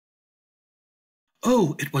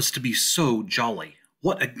Oh, it was to be so jolly.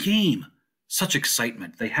 What a game! Such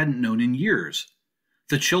excitement they hadn't known in years.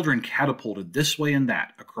 The children catapulted this way and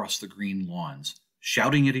that across the green lawns,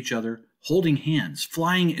 shouting at each other, holding hands,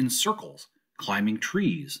 flying in circles, climbing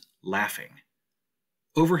trees, laughing.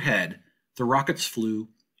 Overhead, the rockets flew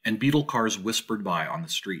and beetle cars whispered by on the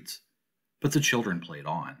streets. But the children played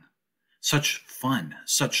on. Such fun,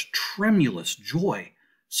 such tremulous joy,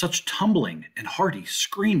 such tumbling and hearty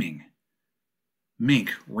screaming.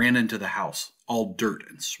 Mink ran into the house, all dirt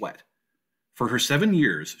and sweat. For her 7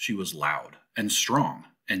 years, she was loud and strong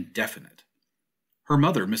and definite. Her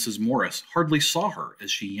mother, Mrs. Morris, hardly saw her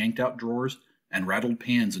as she yanked out drawers and rattled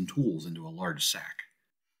pans and tools into a large sack.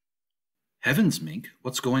 Heavens, Mink,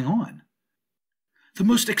 what's going on? The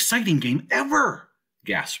most exciting game ever,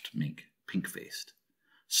 gasped Mink, pink-faced.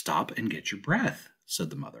 Stop and get your breath, said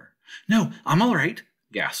the mother. No, I'm all right,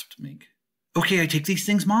 gasped Mink. Okay, I take these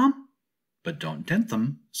things, Mom? But don't dent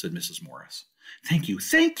them, said Mrs. Morris. Thank you,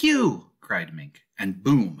 cried Mink, and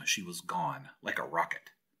boom, she was gone, like a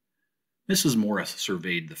rocket. Mrs. Morris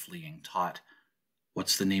surveyed the fleeing tot.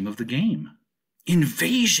 What's the name of the game?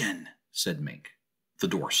 Invasion, said Mink. The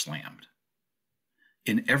door slammed.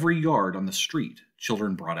 In every yard on the street,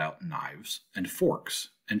 children brought out knives and forks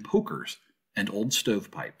and pokers and old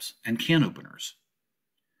stovepipes and can openers.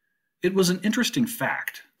 It was an interesting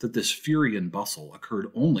fact that this fury and bustle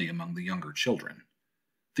occurred only among the younger children.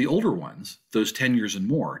 The older ones, those 10 years and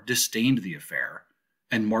more, disdained the affair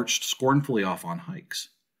and marched scornfully off on hikes,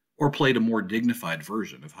 or played a more dignified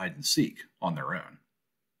version of hide-and-seek on their own.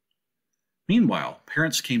 Meanwhile,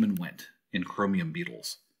 parents came and went in chromium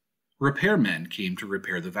beetles. Repairmen came to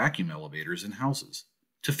repair the vacuum elevators in houses,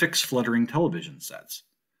 to fix fluttering television sets,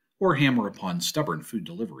 or hammer upon stubborn food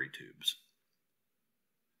delivery tubes.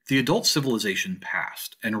 The adult civilization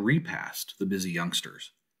passed and repassed the busy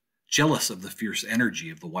youngsters, jealous of the fierce energy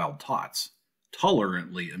of the wild tots,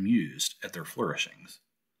 tolerantly amused at their flourishings,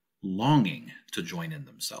 longing to join in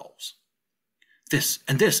themselves. This,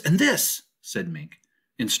 and this, and this, said Mink,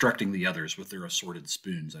 instructing the others with their assorted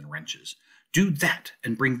spoons and wrenches. Do that,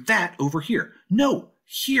 and bring that over here. No,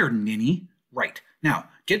 here, ninny. Right, now,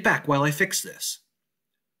 get back while I fix this.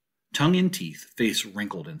 Tongue in teeth, face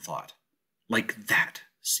wrinkled in thought. Like that,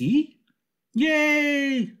 see?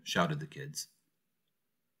 Yay! Shouted the kids.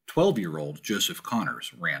 12-year-old Joseph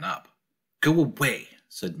Connors ran up. Go away,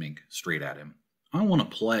 said Mink straight at him. I want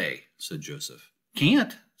to play, said Joseph.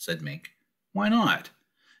 Can't, said Mink. Why not?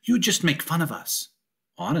 You would just make fun of us.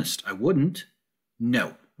 Honest, I wouldn't.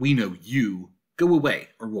 No, we know you. Go away,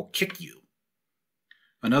 or we'll kick you.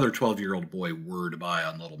 Another 12-year-old boy whirred by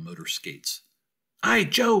on little motor skates. Aye,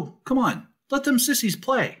 Joe, come on, let them sissies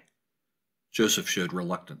play. Joseph showed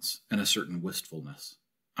reluctance and a certain wistfulness.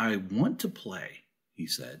 I want to play, he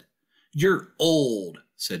said. You're old,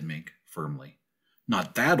 said Mink firmly.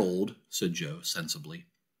 Not that old, said Joe sensibly.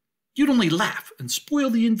 You'd only laugh and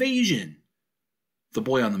spoil the invasion. The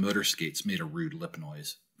boy on the motor skates made a rude lip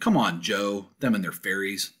noise. Come on, Joe, them and their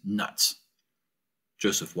fairies, nuts.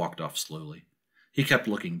 Joseph walked off slowly. He kept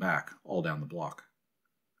looking back, all down the block.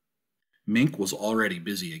 Mink was already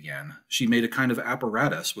busy again. She made a kind of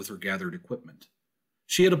apparatus with her gathered equipment.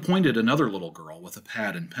 She had appointed another little girl with a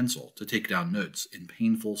pad and pencil to take down notes in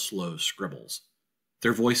painful, slow scribbles.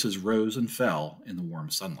 Their voices rose and fell in the warm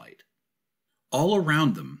sunlight. All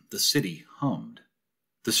around them, the city hummed.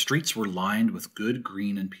 The streets were lined with good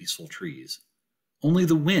green and peaceful trees. Only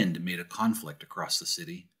the wind made a conflict across the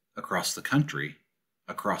city, across the country,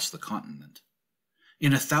 across the continent.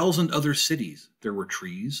 In 1,000 other cities, there were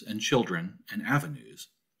trees and children and avenues,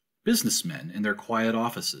 businessmen in their quiet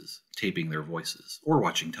offices, taping their voices or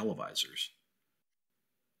watching televisors.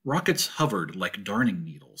 Rockets hovered like darning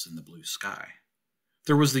needles in the blue sky.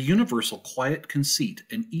 There was the universal quiet conceit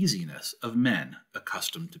and easiness of men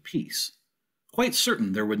accustomed to peace, quite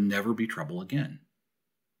certain there would never be trouble again.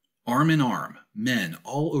 Arm in arm, men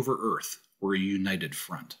all over Earth were a united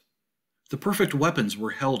front. The perfect weapons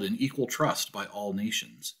were held in equal trust by all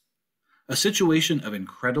nations. A situation of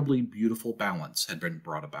incredibly beautiful balance had been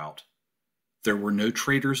brought about. There were no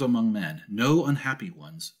traitors among men, no unhappy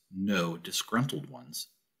ones, no disgruntled ones.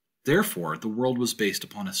 Therefore, the world was based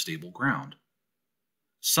upon a stable ground.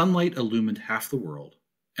 Sunlight illumined half the world,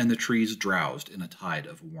 and the trees drowsed in a tide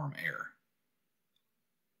of warm air.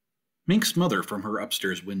 Mink's mother from her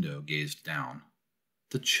upstairs window gazed down.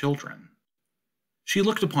 The children. She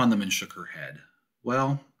looked upon them and shook her head.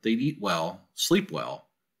 Well, they'd eat well, sleep well,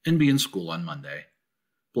 and be in school on Monday.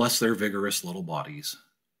 Bless their vigorous little bodies.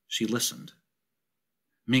 She listened.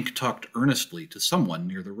 Mink talked earnestly to someone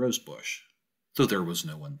near the rose bush, though there was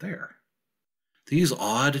no one there. These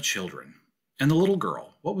odd children. And the little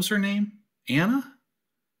girl, what was her name? Anna?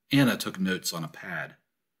 Anna took notes on a pad.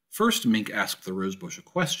 First, Mink asked the rosebush a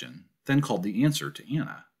question, then called the answer to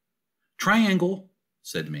Anna. Triangle,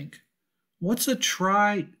 said Mink. What's a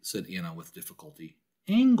said Anna with difficulty.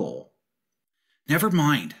 Angle. Never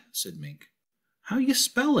mind, said Mink. How you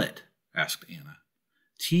spell it? Asked Anna.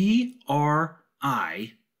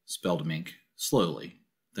 T-R-I, spelled Mink, slowly,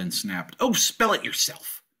 then snapped. Oh, spell it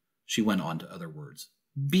yourself. She went on to other words.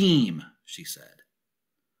 Beam, she said.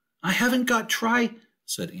 I haven't got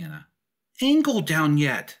said Anna. Angle down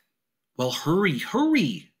yet. Well, hurry,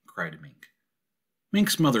 hurry, cried Mink.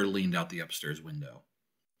 Mink's mother leaned out the upstairs window.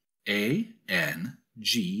 A-N-G-L-E,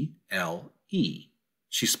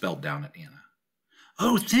 she spelled down at Anna.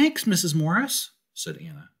 Oh, thanks, Mrs. Morris, said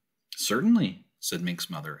Anna. Certainly, said Mink's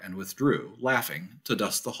mother, and withdrew, laughing, to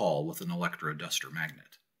dust the hall with an electro-duster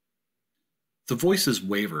magnet. The voices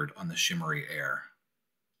wavered on the shimmery air.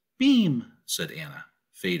 Beam, said Anna,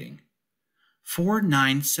 fading. 4,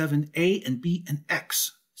 9, 7, A and B and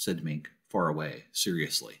X, said Mink, far away,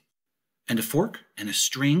 seriously. And a fork and a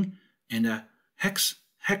string and a hexagonal.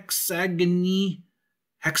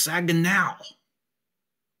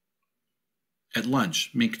 At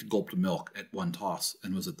lunch, Mink gulped milk at one toss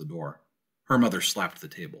and was at the door. Her mother slapped the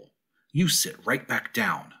table. You sit right back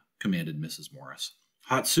down, commanded Mrs. Morris.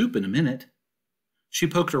 Hot soup in a minute. She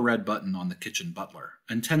poked a red button on the kitchen butler,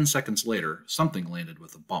 and 10 seconds later, something landed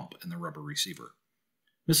with a bump in the rubber receiver.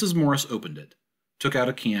 Mrs. Morris opened it, took out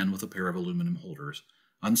a can with a pair of aluminum holders,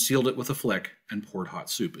 unsealed it with a flick, and poured hot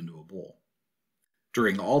soup into a bowl.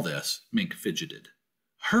 During all this, Mink fidgeted.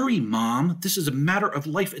 Hurry, Mom, this is a matter of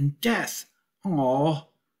life and death. Aw.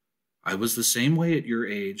 I was the same way at your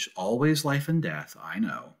age, always life and death, I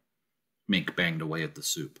know. Mink banged away at the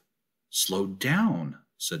soup. Slow down,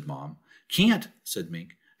 said Mom. Can't, said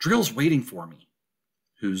Mink. Drill's waiting for me.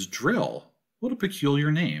 Who's Drill? What a peculiar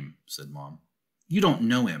name, said Mom. You don't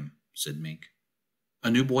know him, said Mink. A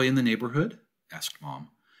new boy in the neighborhood? Asked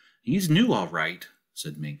Mom. He's new, all right,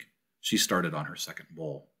 said Mink. She started on her second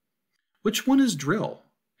bowl. Which one is Drill?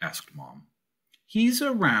 Asked Mom. He's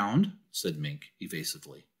around, said Mink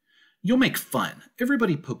evasively. You'll make fun.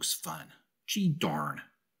 Everybody pokes fun. Gee darn.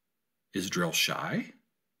 Is Drill shy?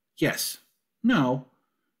 Yes. No.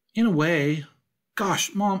 In a way.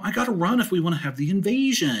 Gosh, Mom, I gotta run if we want to have the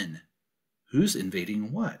invasion. Who's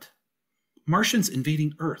invading what? Martians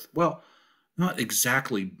invading Earth. Well, not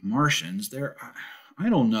exactly Martians. They're, I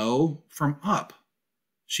don't know, from up.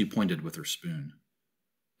 She pointed with her spoon.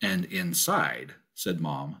 And inside, said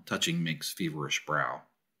Mom, touching Mink's feverish brow.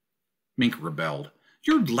 Mink rebelled.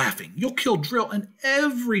 You're laughing. You'll kill Drill and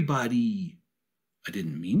everybody. I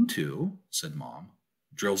didn't mean to, said Mom.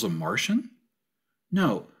 Drill's a Martian?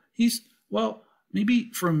 No, he's, well,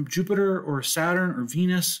 maybe from Jupiter or Saturn or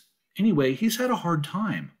Venus. Anyway, he's had a hard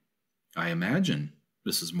time. I imagine.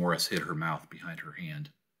 Mrs. Morris hid her mouth behind her hand.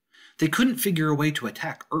 They couldn't figure a way to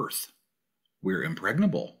attack Earth. We're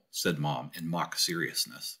impregnable, said Mom in mock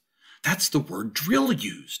seriousness. That's the word Drill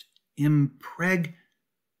used.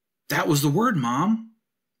 That was the word, Mom.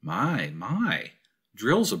 My.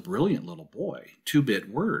 Drill's a brilliant little boy. 2-bit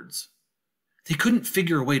words. They couldn't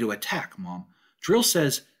figure a way to attack, Mom. Drill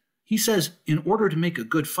says, in order to make a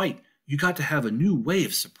good fight, you got to have a new way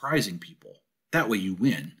of surprising people. That way you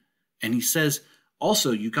win. And he says,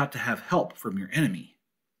 also, you got to have help from your enemy.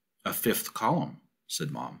 A fifth column, said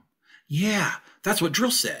Mom. Yeah, that's what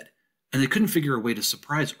Drill said. And they couldn't figure a way to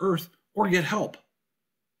surprise Earth or get help.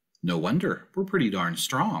 No wonder. We're pretty darn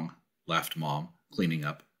strong, laughed Mom, cleaning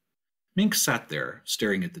up. Mink sat there,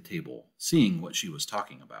 staring at the table, seeing what she was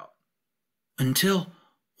talking about. Until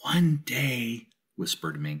one day,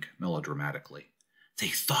 whispered Mink melodramatically, they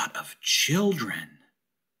thought of children.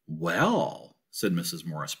 Well, said Mrs.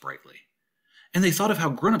 Morris brightly. And they thought of how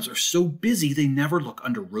grown-ups are so busy they never look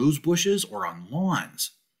under rose bushes or on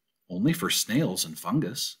lawns. Only for snails and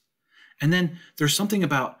fungus. And then there's something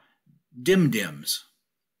about dim-dims.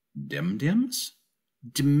 Dim-dims?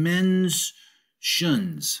 Dimensions.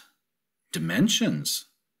 Dimensions.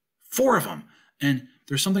 4 of them. And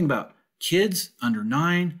there's something about kids under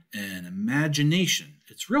 9 and imagination.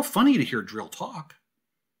 It's real funny to hear Drill talk.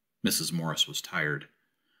 Mrs. Morris was tired.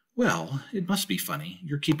 Well, it must be funny.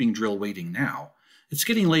 You're keeping Drill waiting now. It's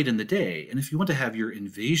getting late in the day, and if you want to have your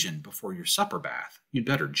invasion before your supper bath, you'd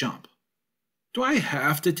better jump. Do I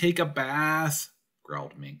have to take a bath?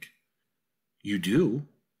 Growled Mink. You do.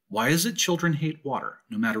 Why is it children hate water?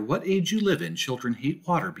 No matter what age you live in, children hate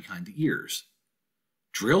water behind the ears.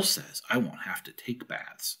 Drill says I won't have to take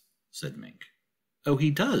baths, said Mink. Oh,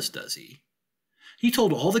 he does he? He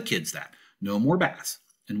told all the kids that. No more baths,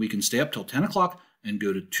 and we can stay up till 10 o'clock and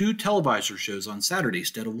go to 2 televisor shows on Saturday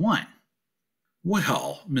instead of 1.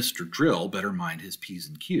 Well, Mr. Drill better mind his P's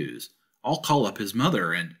and Q's. I'll call up his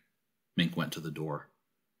mother and... Mink went to the door.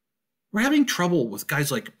 We're having trouble with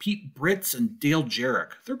guys like Pete Britz and Dale Jarrett.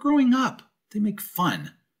 They're growing up. They make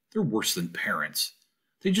fun. They're worse than parents.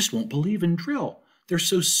 They just won't believe in drill. They're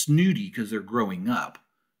so snooty because they're growing up.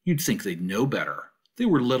 You'd think they'd know better. They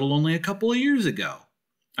were little only a couple of years ago.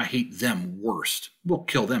 I hate them worst. We'll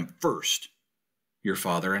kill them first. Your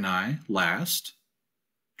father and I last.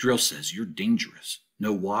 Drill says you're dangerous.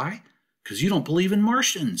 Know why? Because you don't believe in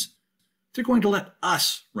Martians. They're going to let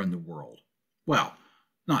us run the world. Well,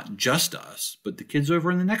 not just us, but the kids over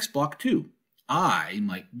in the next block too. I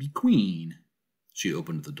might be queen. She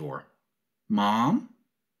opened the door. Mom?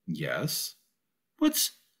 Yes?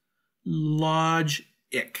 What's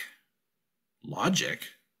logic? Logic?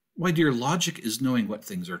 Why, dear, logic is knowing what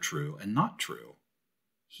things are true and not true.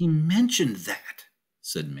 He mentioned that,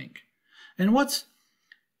 said Mink. And what's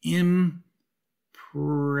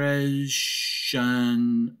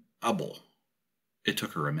impressionable? It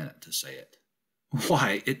took her a minute to say it.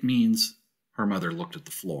 Why, it means, her mother looked at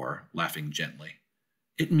the floor, laughing gently.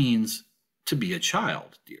 It means to be a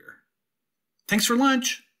child, dear. Thanks for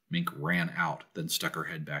lunch. Mink ran out, then stuck her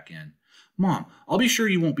head back in. Mom, I'll be sure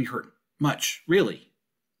you won't be hurt much, really.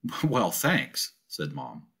 Well, thanks, said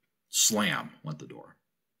Mom. Slam went the door.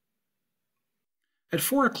 At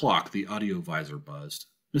 4 o'clock, the audio visor buzzed.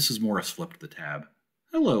 Mrs. Morris flipped the tab.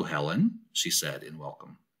 Hello, Helen, she said in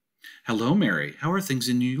welcome. Hello, Mary. How are things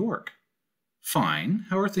in New York? Fine.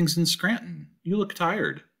 How are things in Scranton? You look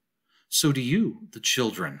tired. So do you, the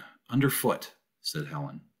children, underfoot, said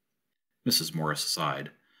Helen. Mrs. Morris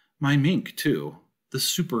sighed. My Mink, too. The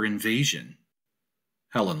super invasion.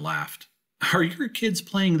 Helen laughed. Are your kids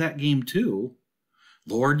playing that game, too?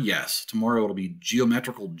 Lord, yes. Tomorrow it'll be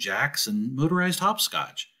geometrical jacks and motorized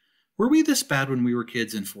hopscotch. Were we this bad when we were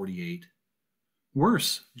kids in 48?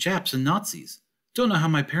 Worse. Japs and Nazis. Don't know how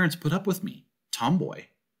my parents put up with me. Tomboy.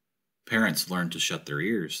 Parents learn to shut their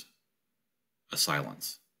ears. A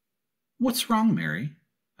silence. What's wrong, Mary?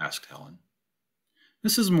 Asked Helen.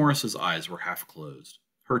 Mrs. Morris's eyes were half closed.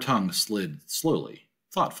 Her tongue slid slowly,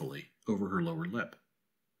 thoughtfully, over her lower lip.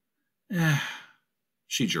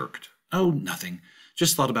 She jerked. Oh, nothing.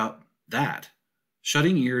 Just thought about that.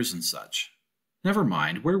 Shutting ears and such. Never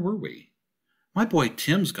mind, where were we? My boy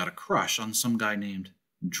Tim's got a crush on some guy named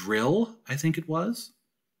Drill, I think it was.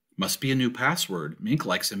 Must be a new password. Mink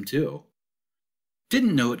likes him too.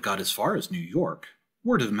 Didn't know it got as far as New York.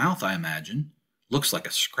 Word of mouth, I imagine. Looks like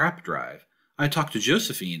a scrap drive. I talked to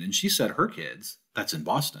Josephine and she said her kids, that's in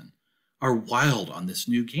Boston, are wild on this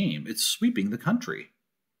new game. It's sweeping the country.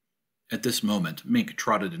 At this moment, Mink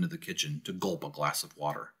trotted into the kitchen to gulp a glass of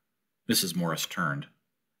water. Mrs. Morris turned.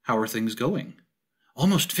 How are things going?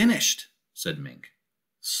 Almost finished, said Mink.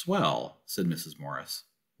 Swell, said Mrs. Morris.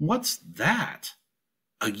 What's that?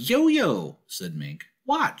 A yo-yo, said Mink.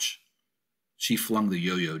 Watch. She flung the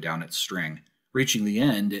yo-yo down its string. Reaching the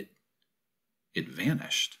end, it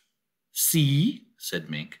vanished. See, said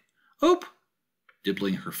Mink. Oop!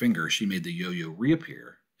 Dipping her finger, she made the yo-yo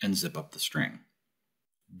reappear and zip up the string.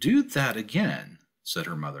 Do that again, said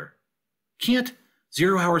her mother. Can't.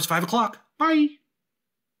 0 hours, 5 o'clock. Bye.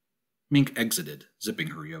 Mink exited,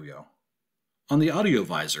 zipping her yo-yo. On the audio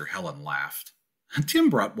visor, Helen laughed. Tim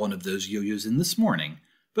brought one of those yo-yos in this morning,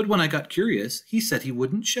 but when I got curious, he said he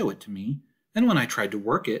wouldn't show it to me, and when I tried to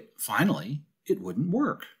work it, finally, it wouldn't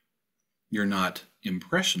work. You're not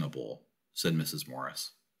impressionable, said Mrs.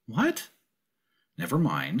 Morris. What? Never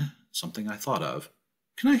mind. Something I thought of.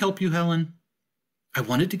 Can I help you, Helen? I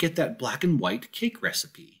wanted to get that black and white cake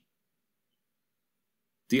recipe.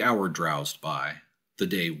 The hour drowsed by. The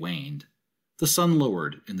day waned. The sun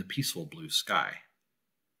lowered in the peaceful blue sky.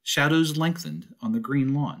 Shadows lengthened on the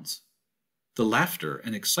green lawns. The laughter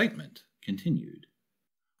and excitement continued.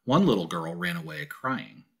 One little girl ran away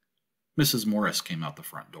crying. Mrs. Morris came out the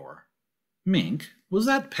front door. Mink, was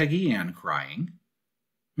that Peggy Ann crying?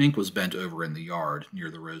 Mink was bent over in the yard near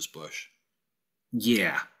the rose bush.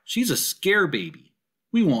 Yeah, she's a scare baby.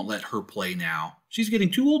 We won't let her play now. She's getting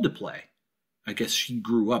too old to play. I guess she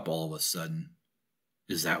grew up all of a sudden.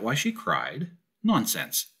 Is that why she cried?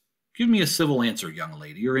 Nonsense. Give me a civil answer, young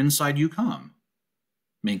lady, or inside you come.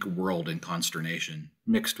 Mink whirled in consternation,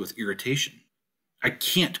 mixed with irritation. I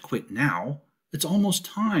can't quit now. It's almost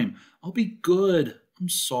time. I'll be good. I'm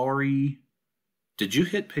sorry. Did you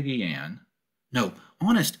hit Peggy Ann? No,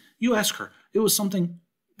 honest, you ask her. It was something,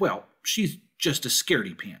 well, she's just a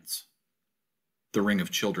scaredy pants. The ring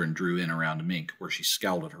of children drew in around Mink, where she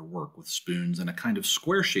scowled at her work with spoons and a kind of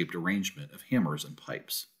square-shaped arrangement of hammers and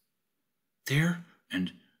pipes. There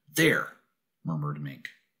And there, murmured Mink.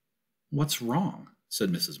 What's wrong?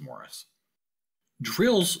 Said Mrs. Morris.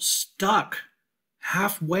 Drill's stuck.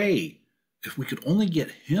 Halfway. If we could only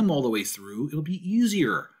get him all the way through, it'll be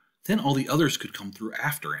easier. Then all the others could come through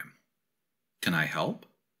after him. Can I help?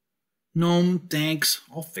 No, thanks.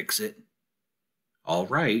 I'll fix it. All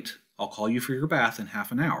right. I'll call you for your bath in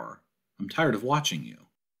half an hour. I'm tired of watching you.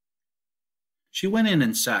 She went in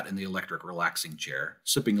and sat in the electric relaxing chair,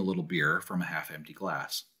 sipping a little beer from a half-empty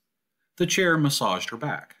glass. The chair massaged her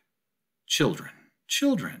back. Children,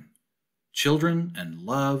 children, children and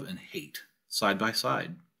love and hate, side by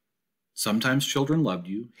side. Sometimes children loved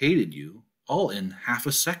you, hated you, all in half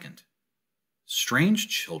a second. Strange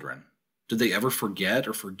children. Did they ever forget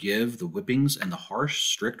or forgive the whippings and the harsh,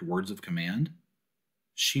 strict words of command?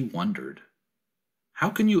 She wondered. How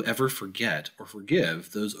can you ever forget or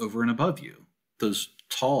forgive those over and above you, those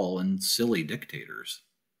tall and silly dictators?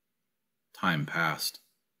 Time passed.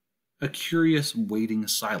 A curious, waiting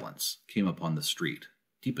silence came upon the street,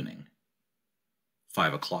 deepening.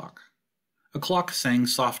 5 o'clock. A clock sang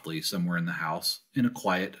softly somewhere in the house, in a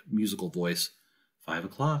quiet, musical voice. 5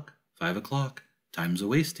 o'clock, 5 o'clock, time's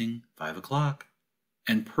a-wasting, 5 o'clock,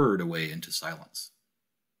 and purred away into silence.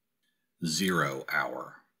 0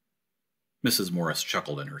 hour. Mrs. Morris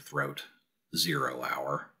chuckled in her throat. 0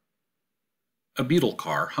 hour. A beetle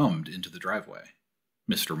car hummed into the driveway.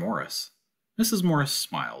 Mr. Morris. Mrs. Morris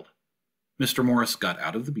smiled. Mr. Morris got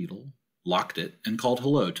out of the beetle, locked it, and called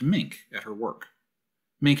hello to Mink at her work.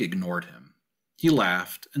 Mink ignored him. He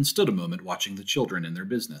laughed and stood a moment watching the children in their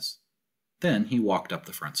business. Then he walked up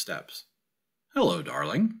the front steps. Hello,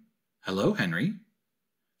 darling. Hello, Henry.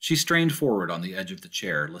 She strained forward on the edge of the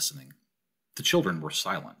chair, listening. The children were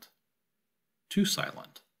silent. Too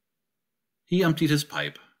silent. He emptied his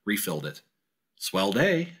pipe, refilled it. Swell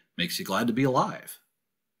day. Makes you glad to be alive.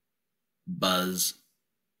 Buzz.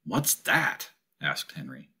 What's that? Asked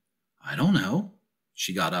Henry. I don't know.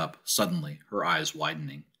 She got up, suddenly, her eyes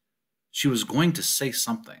widening. She was going to say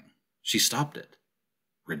something. She stopped it.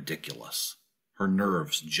 Ridiculous. Her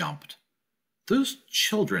nerves jumped. Those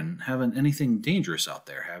children haven't anything dangerous out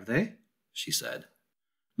there, have they? She said.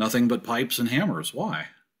 Nothing but pipes and hammers. Why?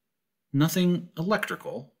 Nothing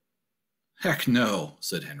electrical? Heck no,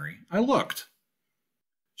 said Henry. I looked.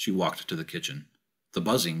 She walked to the kitchen. The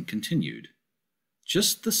buzzing continued.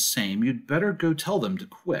 Just the same, you'd better go tell them to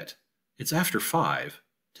quit. It's after 5.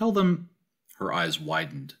 Tell them... Her eyes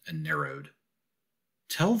widened and narrowed.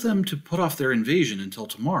 Tell them to put off their invasion until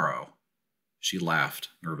tomorrow. She laughed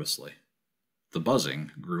nervously. The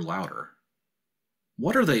buzzing grew louder.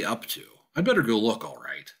 What are they up to? I'd better go look, all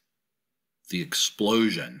right. The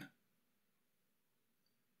explosion.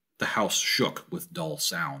 The house shook with dull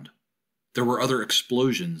sound. There were other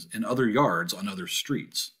explosions in other yards on other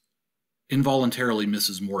streets. Involuntarily,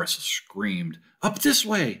 Mrs. Morris screamed. Up this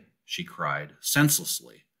way, she cried,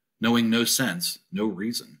 senselessly, knowing no sense, no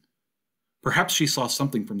reason. Perhaps she saw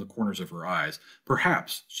something from the corners of her eyes.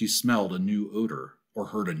 Perhaps she smelled a new odor or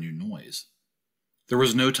heard a new noise. There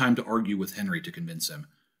was no time to argue with Henry to convince him.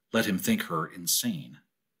 Let him think her insane.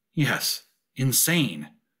 Yes, insane.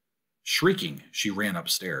 Shrieking, she ran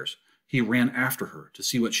upstairs. He ran after her to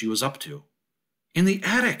see what she was up to. In the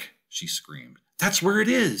attic, she screamed. That's where it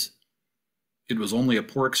is. It was only a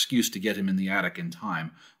poor excuse to get him in the attic in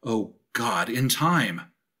time. Oh, God, in time.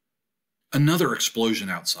 Another explosion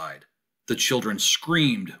outside. The children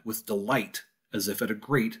screamed with delight as if at a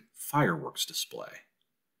great fireworks display.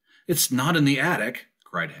 It's not in the attic,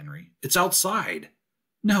 cried Henry. It's outside.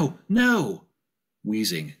 No, no.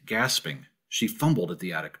 Wheezing, gasping, she fumbled at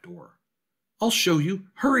the attic door. I'll show you.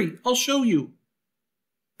 Hurry, I'll show you.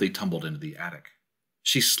 They tumbled into the attic.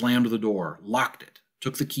 She slammed the door, locked it,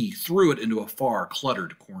 took the key, threw it into a far,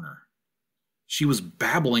 cluttered corner. She was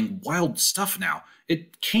babbling wild stuff now.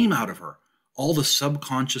 It came out of her, all the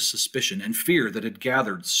subconscious suspicion and fear that had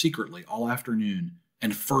gathered secretly all afternoon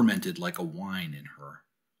and fermented like a wine in her.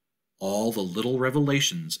 All the little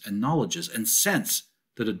revelations and knowledges and sense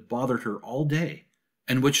that had bothered her all day,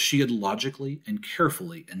 and which she had logically and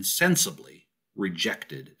carefully and sensibly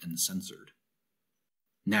rejected and censored.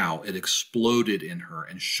 Now it exploded in her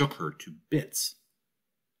and shook her to bits.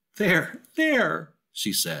 There, there,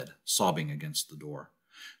 she said, sobbing against the door.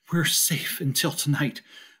 We're safe until tonight.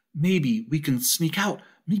 Maybe we can sneak out.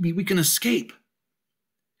 Maybe we can escape.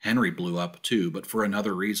 Henry blew up too, but for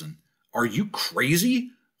another reason. Are you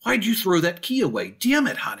crazy? Why'd you throw that key away? Damn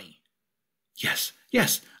it, honey.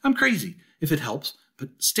 Yes, I'm crazy, if it helps, but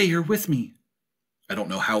stay here with me. I don't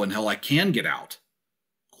know how in hell I can get out.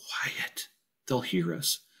 Quiet. They'll hear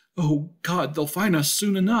us. Oh, God, they'll find us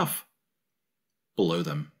soon enough. Below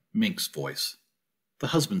them, Mink's voice. The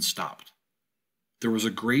husband stopped. There was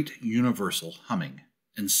a great universal humming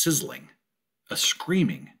and sizzling, a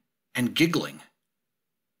screaming and giggling.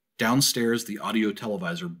 Downstairs, the audio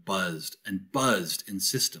televisor buzzed and buzzed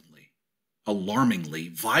insistently, alarmingly,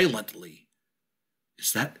 violently.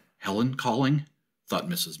 Is that Helen calling? Thought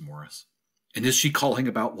Mrs. Morris. And is she calling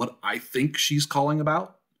about what I think she's calling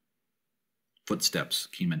about? Footsteps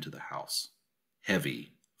came into the house.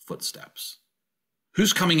 Heavy footsteps.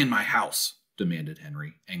 Who's coming in my house? Demanded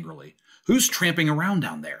Henry angrily. Who's tramping around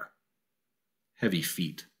down there? Heavy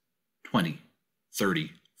feet. 20,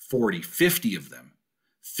 30, 40, 50 of them.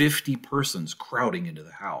 50 persons crowding into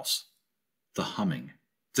the house. The humming,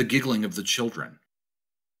 the giggling of the children.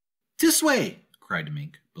 This way, cried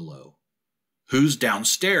Mink below. Who's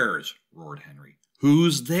downstairs? Roared Henry.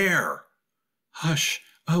 Who's there? Hush.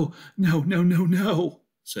 Oh, no, no, no, no,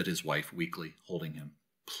 said his wife weakly, holding him.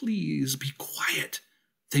 Please be quiet.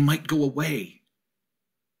 They might go away.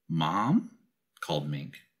 Mom? Called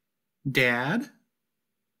Mink. Dad?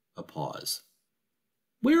 A pause.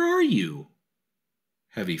 Where are you?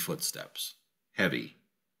 Heavy footsteps. Heavy.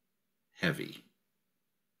 Heavy.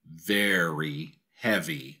 Very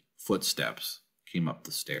heavy footsteps came up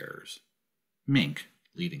the stairs. Mink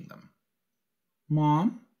leading them.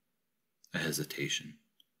 Mom? A hesitation.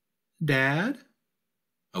 Dad?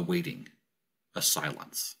 A waiting. A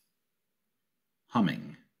silence.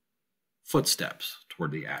 Humming. Footsteps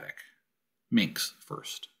toward the attic. Mink's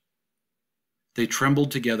first. They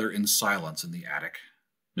trembled together in silence in the attic,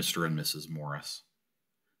 Mr. and Mrs. Morris.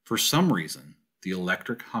 For some reason, the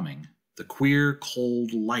electric humming, the queer,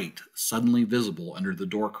 cold light suddenly visible under the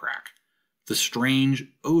door crack, the strange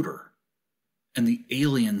odor, and the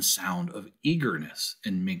alien sound of eagerness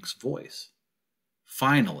in Mink's voice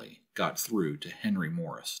finally got through to Henry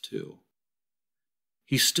Morris, too.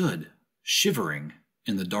 He stood, shivering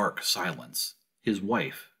in the dark silence, his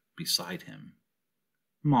wife beside him.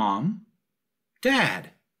 Mom?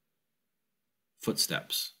 Dad?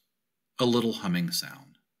 Footsteps. A little humming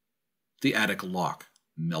sound. The attic lock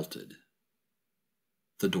melted.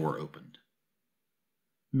 The door opened.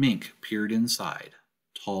 Mink peered inside,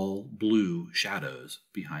 tall blue shadows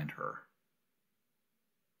behind her.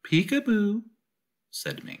 Peek-a-boo,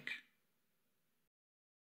 said Mink.